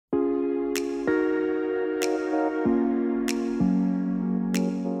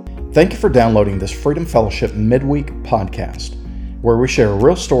Thank you for downloading this Freedom Fellowship Midweek podcast, where we share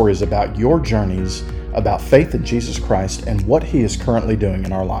real stories about your journeys about faith in Jesus Christ and what He is currently doing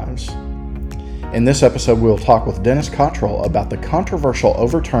in our lives. In this episode, we'll talk with Dennis Cottrell about the controversial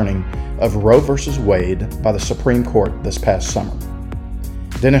overturning of Roe v. Wade by the Supreme Court this past summer.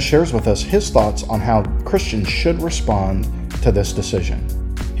 Dennis shares with us his thoughts on how Christians should respond to this decision.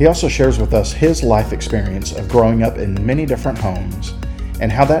 He also shares with us his life experience of growing up in many different homes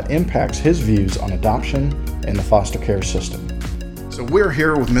and how that impacts his views on adoption and the foster care system. So we're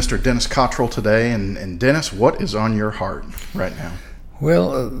here with Mr. Dennis Cottrell today, and Dennis, what is on your heart right now?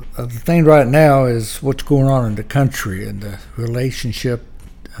 Well, the thing right now is what's going on in the country and the relationship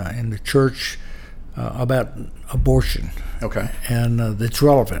in the church about abortion. Okay. And its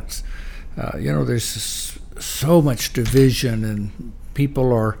relevance. There's so much division, and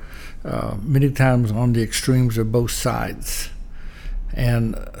people are many times on the extremes of both sides.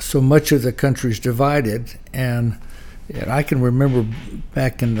 And so much of the country is divided, and I can remember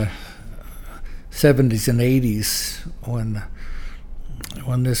back in the 70s and 80s when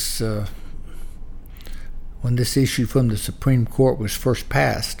this issue from the Supreme Court was first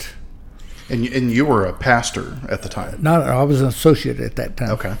passed. And you were a pastor at the time? I was an associate at that time.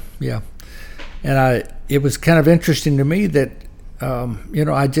 Okay. Yeah. And it was kind of interesting to me that,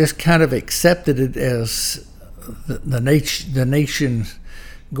 I just kind of accepted it as the nation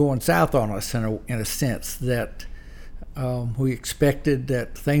going south on us in a sense, that we expected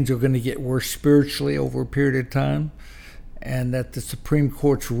that things were going to get worse spiritually over a period of time, and that the Supreme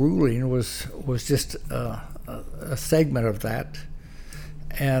Court's ruling was just a segment of that.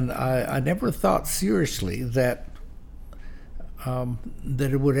 And I never thought seriously that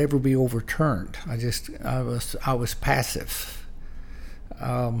it would ever be overturned. I was passive.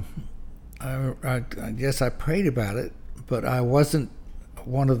 I guess I prayed about it, but I wasn't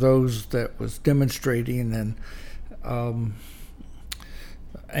one of those that was demonstrating and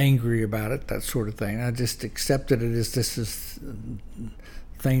angry about it, that sort of thing. I just accepted it as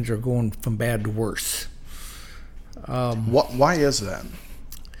things are going from bad to worse. Why is that?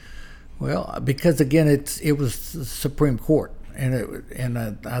 Well, because again, it was the Supreme Court, and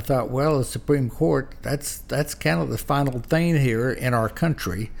I thought, well, the Supreme Court, that's kind of the final thing here in our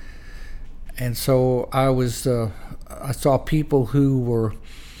country. And so I saw people who were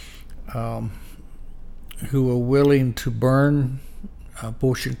willing to burn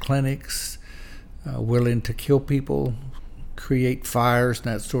abortion clinics, willing to kill people, create fires and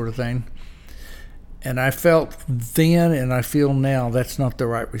that sort of thing. And I felt then, and I feel now, that's not the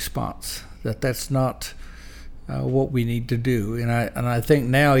right response. That's not what we need to do. And I think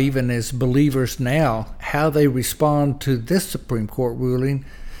now, even as believers now, how they respond to this Supreme Court ruling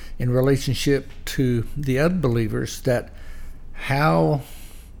in relationship to the unbelievers, that how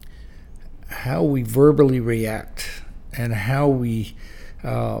we verbally react and how we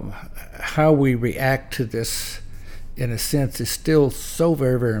react to this, in a sense, is still so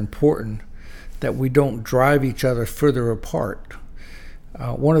very, very important, that we don't drive each other further apart.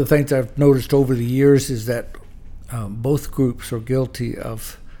 One of the things I've noticed over the years is that both groups are guilty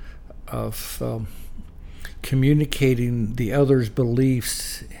of communicating the other's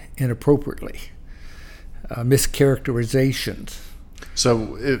beliefs inappropriately, mischaracterizations.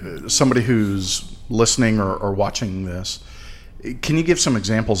 So somebody who's listening or watching this, can you give some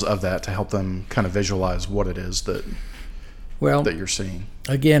examples of that to help them kind of visualize what it is that you're seeing?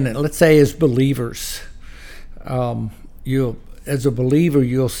 Again, let's say as believers, as a believer,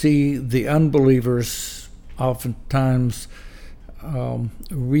 you'll see the unbelievers oftentimes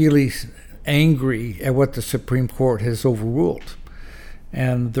really angry at what the Supreme Court has overruled.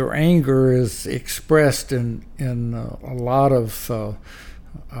 And their anger is expressed in a lot of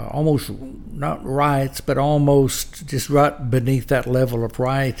almost not riots, but almost just right beneath that level of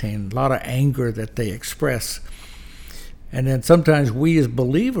rioting, a lot of anger that they express. And then sometimes we as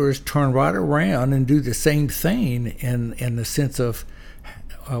believers turn right around and do the same thing in the sense of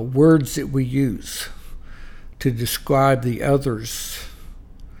words that we use to describe the other's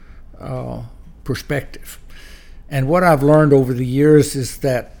perspective. And what I've learned over the years is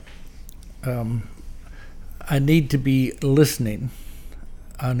that I need to be listening,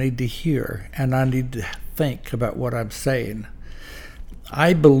 I need to hear, and I need to think about what I'm saying.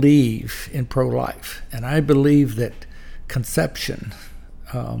 I believe in pro-life, and I believe that conception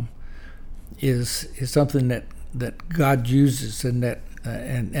is something that God uses, and that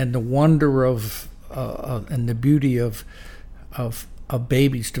and the wonder of and the beauty of a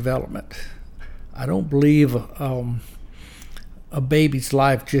baby's development. I don't believe a baby's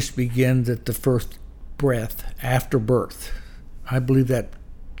life just begins at the first breath after birth. I believe that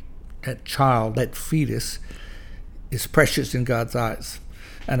child, that fetus, is precious in God's eyes,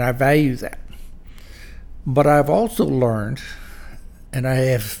 and I value that. But I've also learned, and I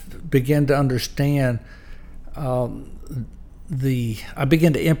have begun to understand, I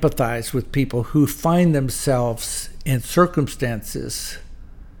begin to empathize with people who find themselves in circumstances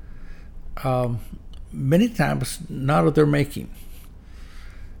many times not of their making.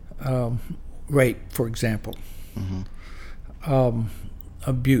 Rape, for example,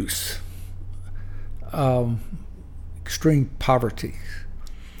 abuse, extreme poverty.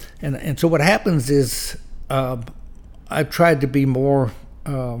 And so what happens is I've tried to be more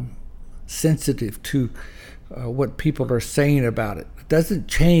sensitive to what people are saying about it. It doesn't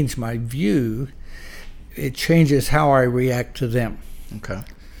change my view. It changes how I react to them. Okay.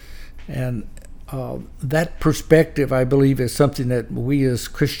 And that perspective, I believe, is something that we as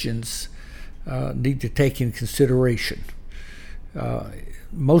Christians need to take in consideration.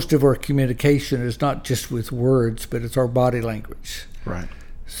 Most of our communication is not just with words, but it's our body language. Right.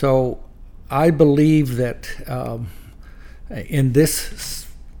 So I believe that in this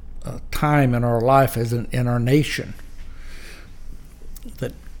time in our life, in our nation,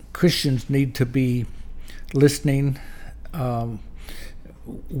 that Christians need to be listening.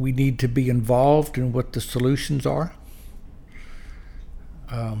 We need to be involved in what the solutions are.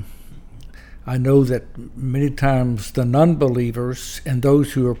 I know that many times the non-believers and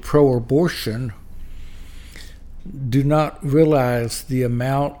those who are pro-abortion do not realize the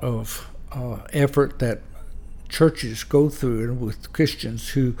amount of effort that churches go through with Christians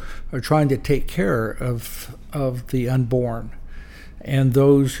who are trying to take care of the unborn and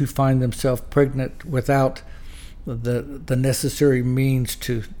those who find themselves pregnant without the necessary means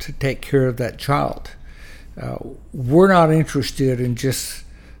to take care of that child. We're not interested in just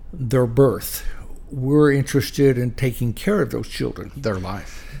their birth. We're interested in taking care of those children. Their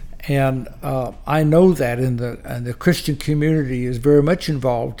life. And I know that in the Christian community is very much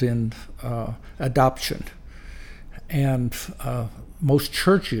involved in adoption. And most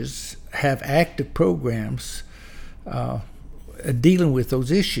churches have active programs dealing with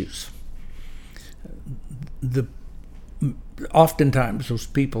those issues. Oftentimes those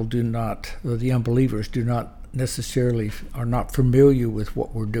people the unbelievers do not necessarily, are not familiar with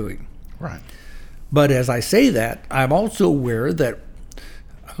what we're doing. Right. But as I say that, I'm also aware that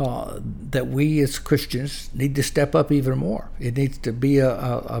we as Christians need to step up even more. It needs to be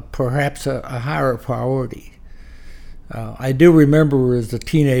perhaps a higher priority. I do remember as a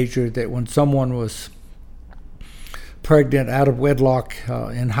teenager that when someone was pregnant out of wedlock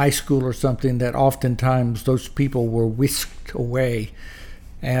in high school or something, that oftentimes those people were whisked away,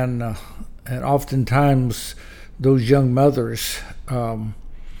 and oftentimes those young mothers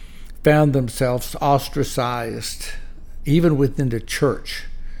found themselves ostracized, even within the church.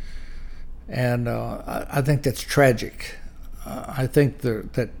 And I think that's tragic. I think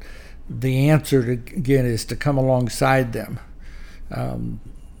that the answer, again, is to come alongside them.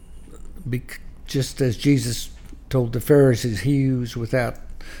 Just as Jesus told the Pharisees, he who's without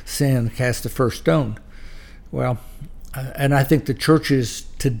sin cast the first stone. Well, and I think the churches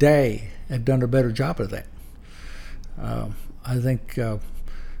today have done a better job of that. I think in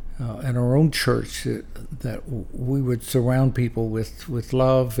our own church that we would surround people with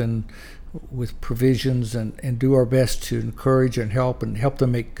love and with provisions and do our best to encourage and help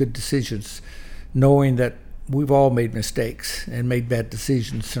them make good decisions, knowing that we've all made mistakes and made bad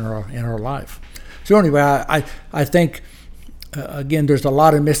decisions in our life. So anyway, I think again there's a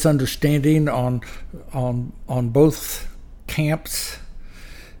lot of misunderstanding on both camps,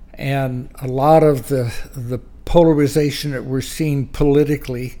 and a lot of the polarization that we're seeing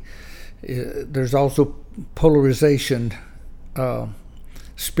politically. There's also polarization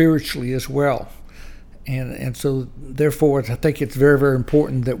spiritually as well, and so therefore I think it's very, very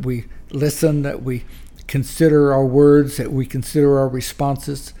important that we listen, that we consider our words, that we consider our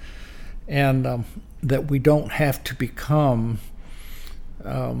responses, and that we don't have to become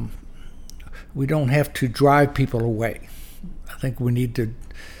we don't have to drive people away. I think we need to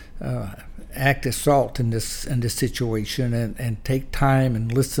act as salt in this situation and take time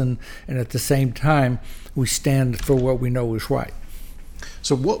and listen, and at the same time we stand for what we know is right.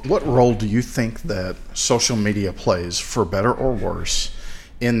 So what role do you think that social media plays, for better or worse,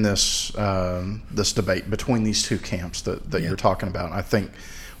 in this this debate between these two camps that you're talking about? I think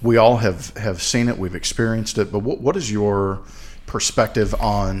we all have seen it, we've experienced it, but what is your perspective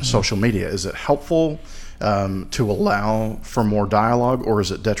on social media? Is it helpful to allow for more dialogue, or is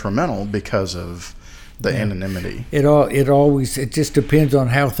it detrimental because of the anonymity? It just depends on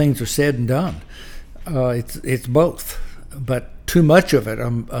how things are said and done. It's both. But too much of it,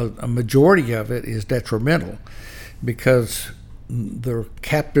 a majority of it, is detrimental, because they're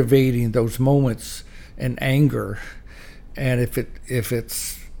captivating those moments in anger, and it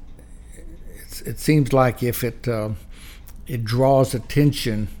seems like if it draws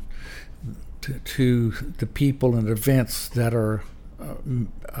attention to the people and events that are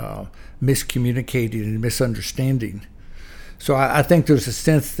miscommunicated and misunderstanding. So I think there's a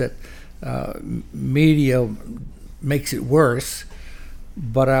sense that media makes it worse,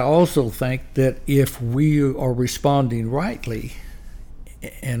 but I also think that if we are responding rightly,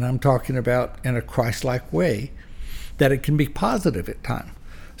 and I'm talking about in a Christ-like way, that it can be positive at times.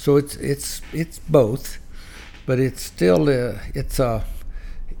 So it's both, but it's still it's a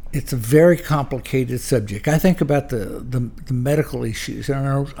very complicated subject. I think about the medical issues,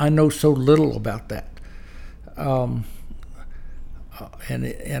 and I know so little about that. And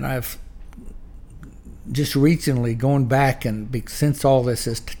I've just recently going back, and since all this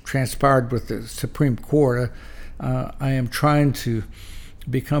has transpired with the Supreme Court, I am trying to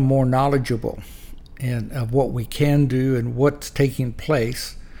become more knowledgeable and of what we can do and what's taking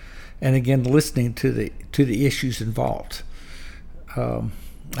place, and again listening to the issues involved. I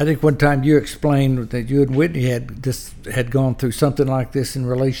think one time you explained that you and Whitney had gone through something like this in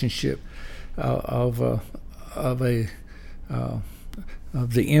relationship of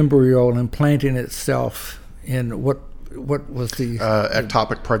the embryo and implanting itself in what was the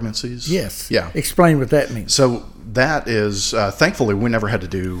ectopic pregnancies. Yes. Yeah. Explain what that means. So that is thankfully we never had to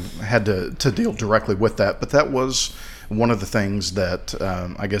deal directly with that, but that was one of the things that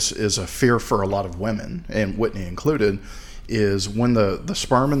I guess is a fear for a lot of women, and Whitney included, is when the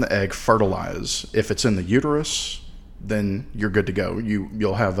sperm and the egg fertilize. If it's in the uterus, then you're good to go.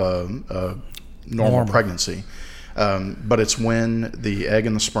 You'll have a normal pregnancy. But it's when the egg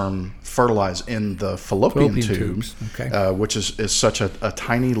and the sperm fertilize in the fallopian tubes, okay. Which is such a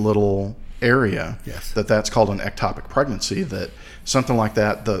tiny little area, yes. that's called an ectopic pregnancy, that something like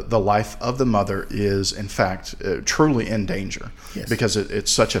that, the life of the mother is in fact truly in danger, yes. because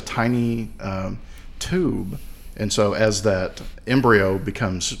it's such a tiny tube. And so as that embryo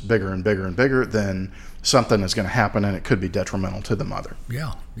becomes bigger and bigger and bigger, then something is going to happen, and it could be detrimental to the mother.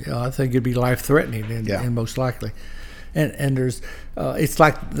 Yeah, I think it'd be life-threatening, and most likely. And there's, it's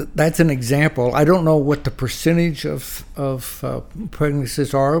like that's an example. I don't know what the percentage of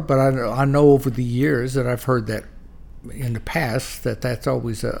pregnancies are, but I know over the years that I've heard that in the past that's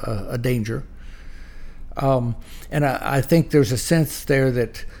always a danger. And I think there's a sense there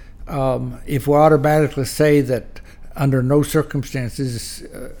that if we automatically say that under no circumstances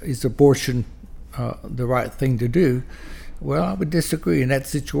is abortion the right thing to do, well, I would disagree. In that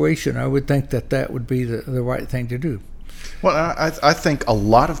situation, I would think that would be the right thing to do. Well, I think a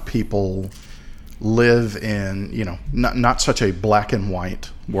lot of people live in, not such a black and white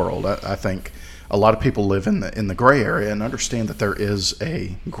world. I think a lot of people live in the gray area and understand that there is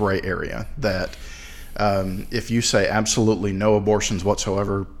a gray area, that if you say absolutely no abortions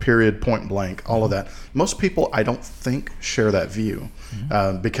whatsoever, period, point blank, all of that, most people, I don't think, share that view,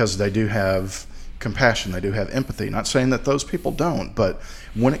 because they do have compassion, they do have empathy. Not saying that those people don't, but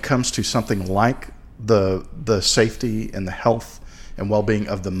when it comes to something like the safety and the health and well-being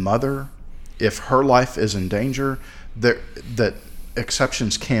of the mother, if her life is in danger, that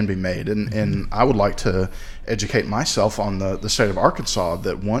exceptions can be made. And I would like to educate myself on the state of Arkansas,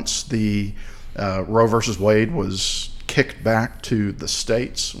 that once the Roe versus Wade was kicked back to the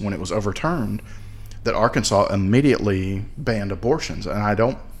states, when it was overturned, that Arkansas immediately banned abortions.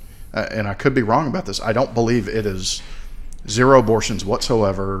 And and I could be wrong about this, I don't believe it is 0 abortions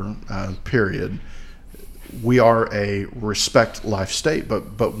whatsoever, period. We are a respect life state,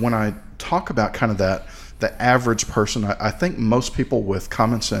 but when I talk about kind of the average person, I think most people with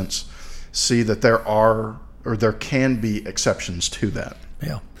common sense see that there can be exceptions to that.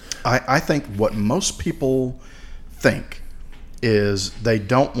 Yeah. I think what most people think is they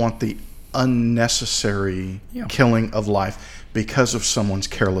don't want the unnecessary killing of life because of someone's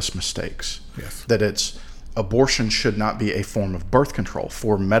careless mistakes. Yes. That abortion should not be a form of birth control.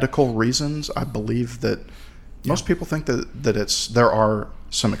 For medical reasons, I believe that most people think that there are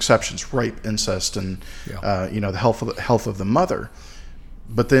some exceptions, rape, incest, and the health of the mother.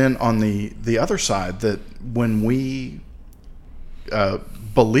 But then on the other side, that when we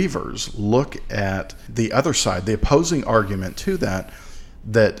believers look at the other side, the opposing argument to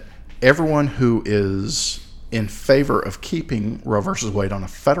that everyone who is in favor of keeping Roe versus Wade on a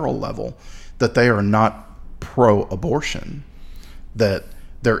federal level, that they are not pro-abortion, that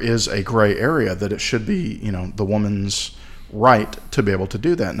there is a gray area, that it should be, the woman's right to be able to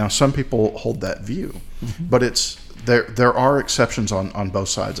do that. Now, some people hold that view, but it's there are exceptions on both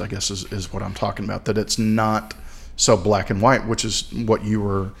sides, I guess, is what I'm talking about, that it's not so black and white, which is what you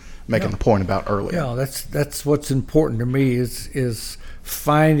were making the point about earlier. Yeah, that's what's important to me is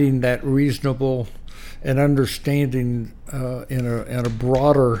finding that reasonable and understanding in a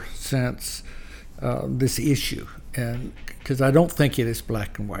broader sense this issue, and because I don't think it is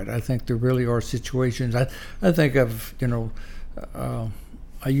black and white. I think there really are situations. I think of,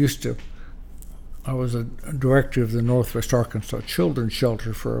 I was a director of the Northwest Arkansas Children's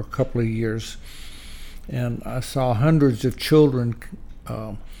Shelter for a couple of years, and I saw hundreds of children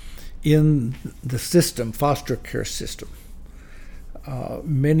in the system, foster care system.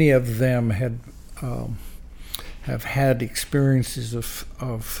 Many of them have had experiences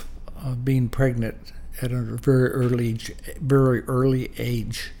of being pregnant at a very early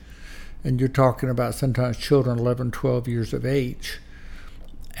age, and you're talking about sometimes children 11, 12 years of age,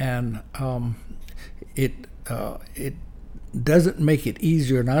 and it doesn't make it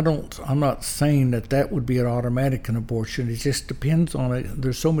easier. And I'm not saying that would be an automatic an abortion. It just depends on it.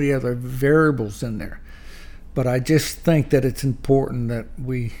 There's so many other variables in there, but I just think that it's important that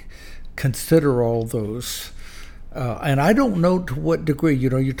we consider all those. And I don't know to what degree,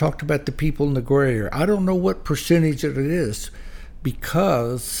 you talked about the people in the gray area. I don't know what percentage it is,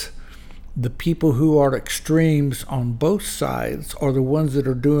 because the people who are extremes on both sides are the ones that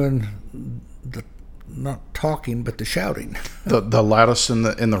are doing the not talking but the shouting. The loudest in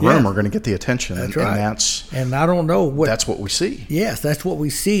the room are going to get the attention. That's and, right. And I don't know that's what we see. Yes, that's what we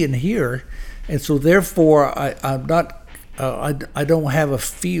see and hear, and so therefore I'm not. I don't have a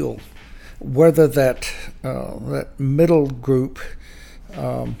feel whether that middle group,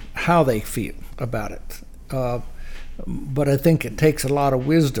 how they feel about it. But I think it takes a lot of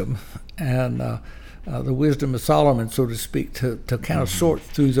wisdom and the wisdom of Solomon, so to speak, to kind of sort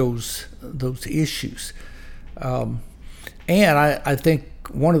through those issues. And I think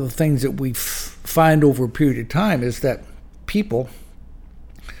one of the things that we find over a period of time is that people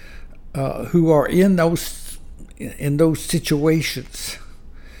who are in those situations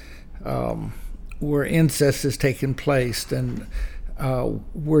where incest is taking place, and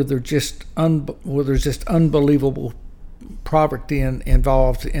where there's just unbelievable poverty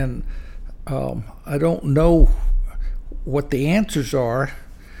involved in. I don't know what the answers are,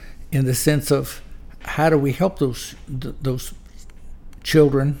 in the sense of how do we help those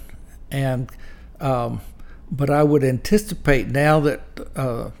children, and but I would anticipate now that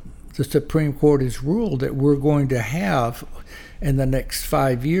the Supreme Court has ruled that we're going to have in the next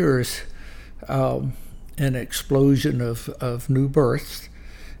 5 years an explosion of new births,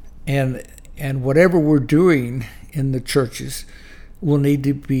 and whatever we're doing in the churches will need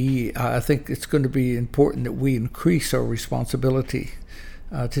to be, I think it's going to be important that we increase our responsibility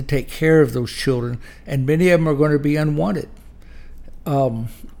to take care of those children, and many of them are going to be unwanted.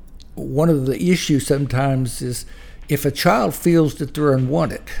 One of the issues sometimes is if a child feels that they're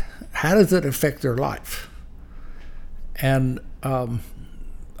unwanted, how does it affect their life? And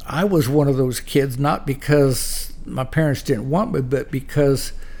I was one of those kids, not because my parents didn't want me, but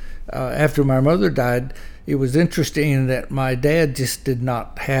because after my mother died, it was interesting that my dad just did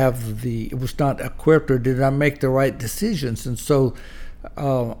not have was not equipped or did not make the right decisions. And so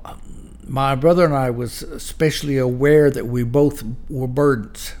my brother and I was especially aware that we both were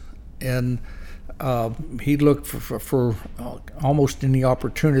burdens. And he looked for almost any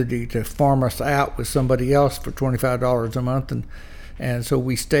opportunity to farm us out with somebody else for $25 a month. And so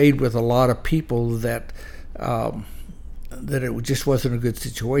we stayed with a lot of people that it just wasn't a good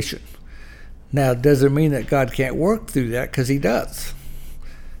situation. Now, it doesn't mean that God can't work through that, because he does.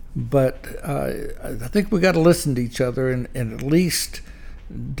 But I think we got to listen to each other and at least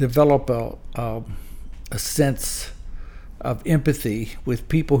develop a sense of empathy with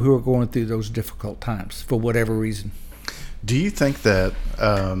people who are going through those difficult times for whatever reason. Do you think that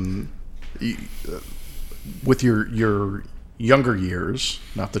with your younger years,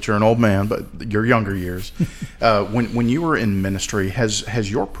 not that you're an old man, but your younger years, when you were in ministry,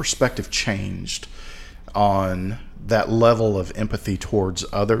 has your perspective changed on that level of empathy towards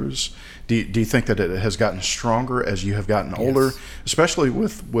others? Do you think that it has gotten stronger as you have gotten older, Yes. especially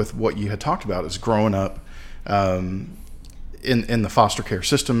with what you had talked about as growing up in the foster care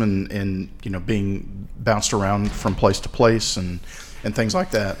system and being bounced around from place to place and things like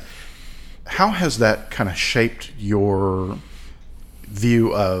that? How has that kind of shaped your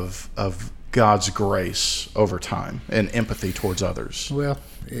view of God's grace over time and empathy towards others? Well,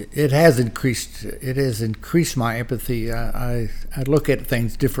 it has increased. It has increased my empathy. I look at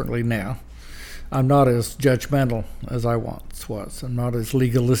things differently now. I'm not as judgmental as I once was. I'm not as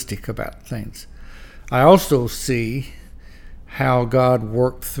legalistic about things. I also see how God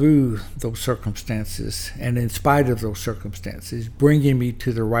worked through those circumstances, and in spite of those circumstances, bringing me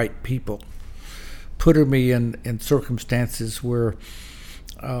to the right people, putting me in circumstances where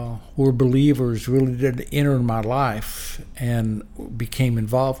believers really did enter my life and became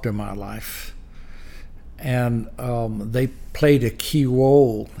involved in my life. And they played a key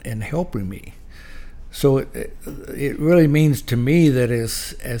role in helping me. So it really means to me that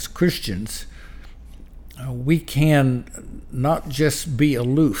as Christians, we can not just be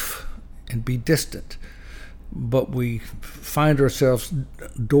aloof and be distant, but we find ourselves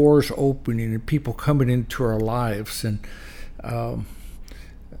doors opening and people coming into our lives, and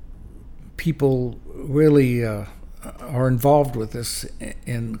people really are involved with us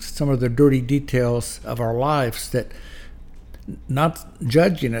in some of the dirty details of our lives, that not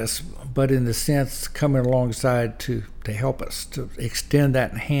judging us, but in the sense coming alongside to help us, to extend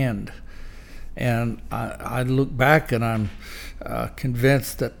that hand. And I look back and I'm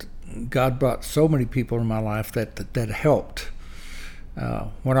convinced that God brought so many people in my life that helped.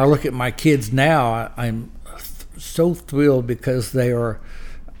 When I look at my kids now, I'm so thrilled because they're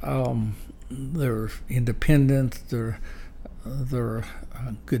independent, they're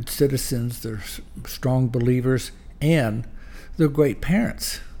good citizens, they're strong believers, and they're great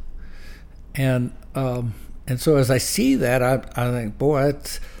parents. And so as I see that, I think, boy,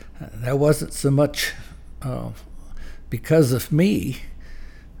 that wasn't so much because of me,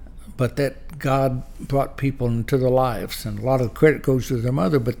 but that God brought people into their lives. And a lot of the credit goes to their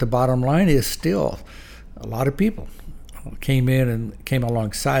mother, but the bottom line is still a lot of people came in and came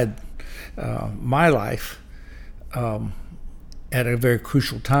alongside my life at a very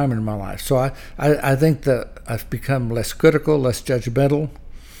crucial time in my life. So I think that I've become less critical, less judgmental,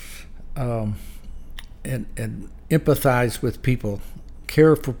 and empathize with people,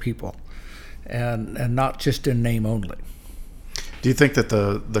 care for people, and not just in name only. Do you think that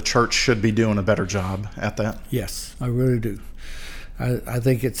the church should be doing a better job at that? Yes, I really do. I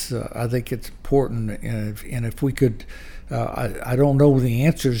think it's important, and if we could, I don't know the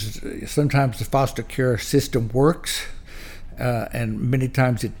answers. Sometimes the foster care system works, and many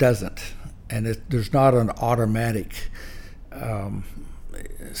times it doesn't, and there's not an automatic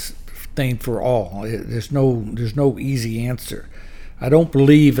thing for all. There's no easy answer. I don't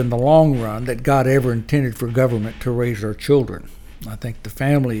believe in the long run that God ever intended for government to raise our children. I think the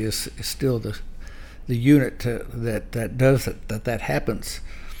family is still the unit that does it, that happens.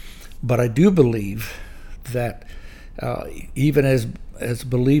 But I do believe that even as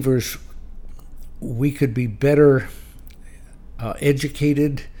believers, we could be better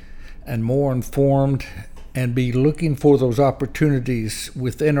educated and more informed, and be looking for those opportunities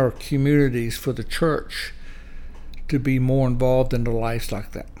within our communities for the church to be more involved in the lives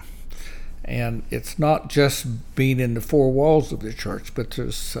like that. And it's not just being in the four walls of the church, but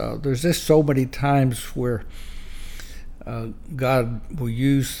there's just so many times where God will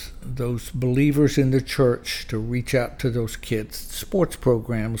use those believers in the church to reach out to those kids. Sports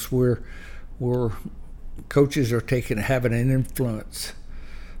programs where coaches are having an influence,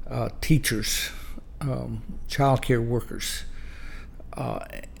 teachers, childcare workers,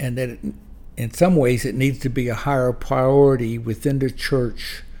 and that in some ways it needs to be a higher priority within the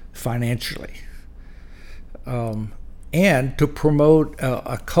church financially, and to promote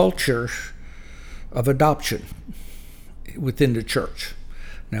a culture of adoption within the church.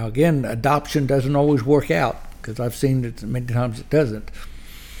 Now again, adoption doesn't always work out, because I've seen it many times it doesn't,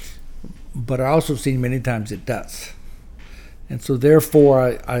 but I also seen many times it does. And so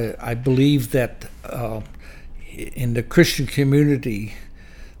therefore I believe that in the Christian community,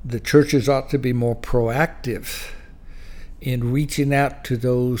 the churches ought to be more proactive in reaching out to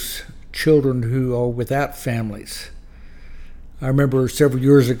those children who are without families. I remember several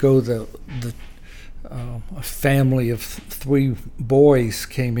years ago a family of 3 boys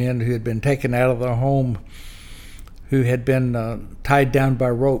came in who had been taken out of their home, who had been tied down by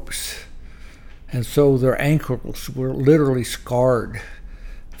ropes. And so their ankles were literally scarred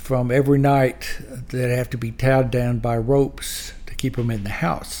from every night they'd have to be tied down by ropes to keep them in the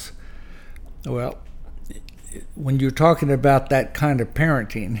house. Well, when you're talking about that kind of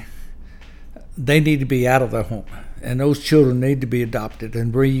parenting, they need to be out of the home, and those children need to be adopted.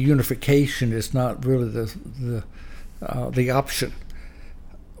 And reunification is not really the option.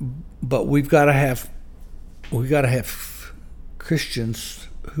 But we've got to have Christians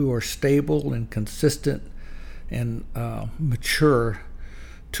who are stable and consistent and mature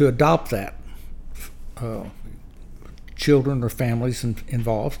to adopt that children or families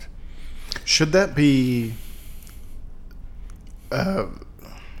involved. Should that be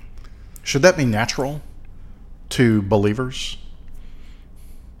Should that be natural to believers?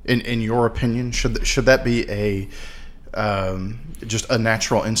 In your opinion, should that be just a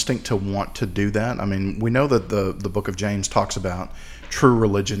natural instinct to want to do that? I mean, we know that the book of James talks about true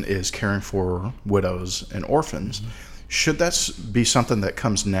religion is caring for widows and orphans. Mm-hmm. Should that be something that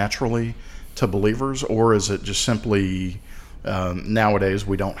comes naturally to believers, or is it just simply nowadays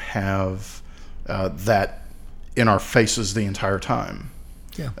we don't have that in our faces the entire time?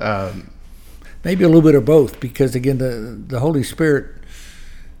 Yeah. Maybe a little bit of both, because again, the Holy Spirit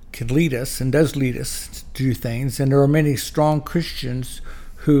can lead us and does lead us to do things, and there are many strong Christians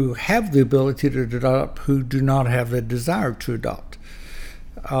who have the ability to adopt who do not have the desire to adopt.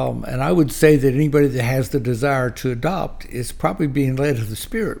 And I would say that anybody that has the desire to adopt is probably being led of the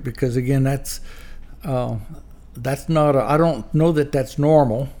Spirit, because again, that's not I don't know that that's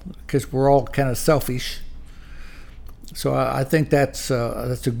normal, because we're all kind of selfish. So I think that's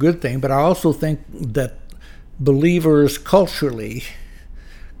a good thing, but I also think that believers culturally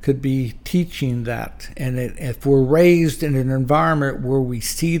could be teaching that, and if we're raised in an environment where we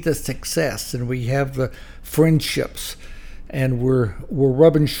see the success and we have the friendships, and we're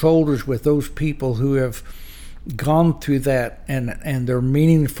rubbing shoulders with those people who have gone through that, and they're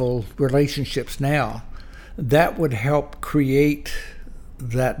meaningful relationships now, that would help create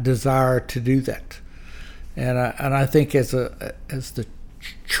that desire to do that. And I think as the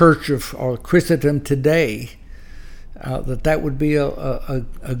church or Christendom today, that would be a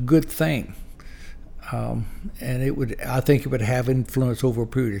good thing, and I think it would have influence over a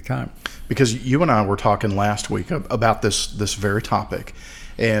period of time. Because you and I were talking last week about this very topic,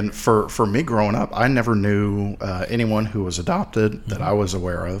 and for me growing up, I never knew anyone who was adopted that I was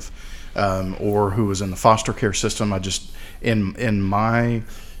aware of, or who was in the foster care system. I just in my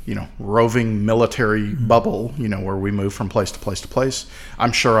roving military bubble, where we move from place to place to place,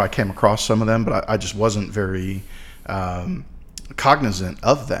 I'm sure I came across some of them, but I just wasn't very cognizant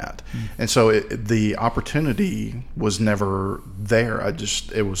of that. And so the opportunity was never there.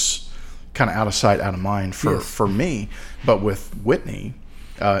 It was kind of out of sight, out of mind for me. But with Whitney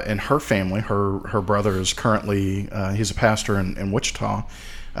and her family, her brother is currently, he's a pastor in Wichita,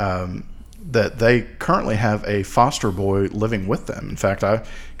 that they currently have a foster boy living with them. In fact, I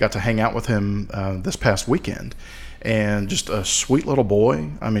got to hang out with him this past weekend, and just a sweet little boy.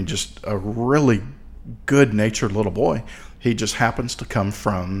 I mean, just a really good-natured little boy. He just happens to come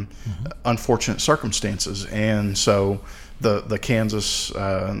from unfortunate circumstances, and so the Kansas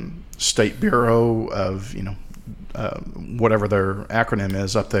State Bureau of whatever their acronym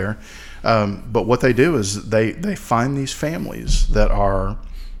is up there. But what they do is they find these families that are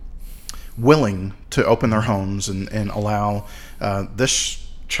willing to open their homes and allow this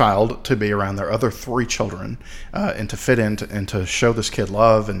child to be around their other three children, and to fit in and to show this kid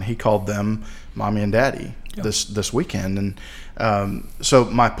love. And he called them mommy and daddy this weekend. And so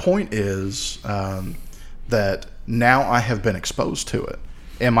my point is that now I have been exposed to it.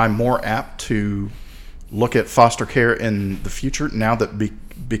 Am I more apt to look at foster care in the future now that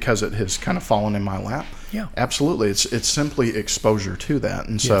because it has kind of fallen in my lap? Yeah, absolutely. It's simply exposure to that.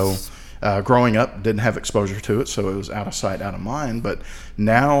 And so growing up, didn't have exposure to it, so it was out of sight, out of mind. But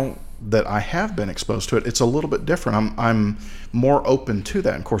now that I have been exposed to it, it's a little bit different. I'm more open to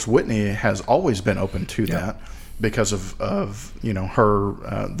that. And of course, Whitney has always been open to that because of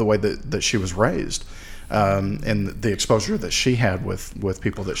her the way that she was raised, and the exposure that she had with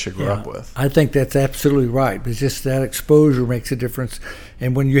people that she grew up with. I think that's absolutely right. It's just that exposure makes a difference,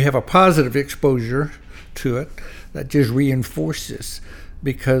 and when you have a positive exposure to it, that just reinforces.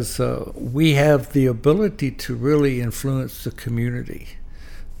 Because we have the ability to really influence the community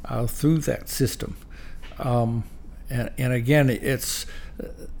through that system. And again, it's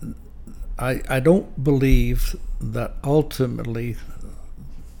I don't believe that ultimately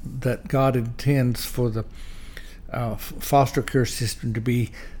that God intends for the foster care system to be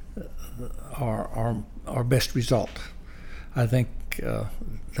our best result. I think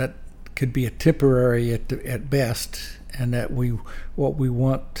that could be a temporary at best. And that what we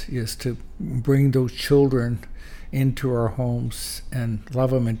want is to bring those children into our homes and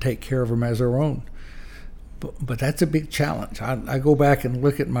love them and take care of them as our own. But that's a big challenge. I go back and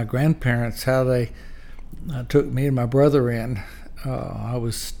look at my grandparents, how they took me and my brother in. I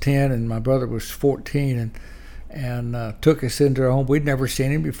was 10 and my brother was 14, and took us into their home. We'd never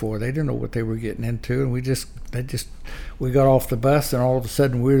seen him before. They didn't know what they were getting into, and we got off the bus, and all of a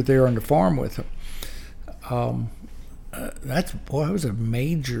sudden we were there on the farm with them. That was a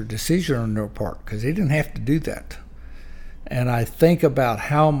major decision on their part, because they didn't have to do that. And I think about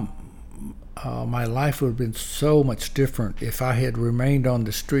how my life would have been so much different if I had remained on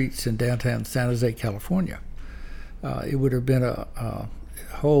the streets in downtown San Jose, California. It would have been a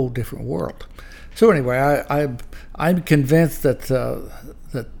whole different world. So anyway, I'm convinced that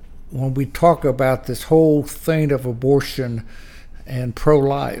that when we talk about this whole thing of abortion and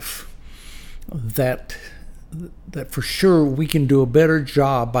pro-life, that for sure we can do a better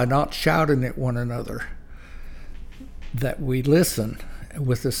job by not shouting at one another, that we listen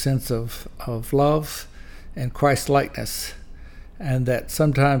with a sense of love and Christ-likeness, and that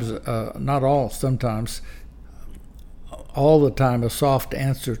sometimes, not all, sometimes, all the time, a soft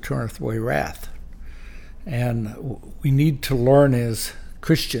answer turneth away wrath. And we need to learn as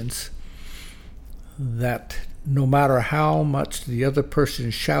Christians that no matter how much the other person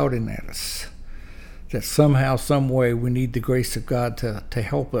is shouting at us, that somehow, some way, we need the grace of God to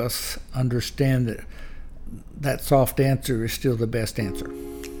help us understand that that soft answer is still the best answer.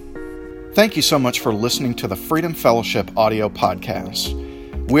 Thank you so much for listening to the Freedom Fellowship audio podcast.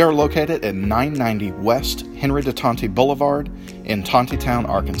 We are located at 990 West Henry de Tonti Boulevard in Tontitown,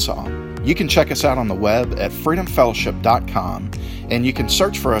 Arkansas. You can check us out on the web at freedomfellowship.com, and you can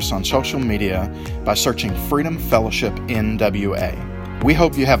search for us on social media by searching Freedom Fellowship NWA. We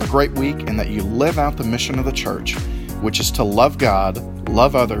hope you have a great week and that you live out the mission of the church, which is to love God,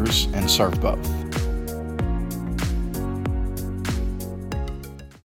 love others, and serve both.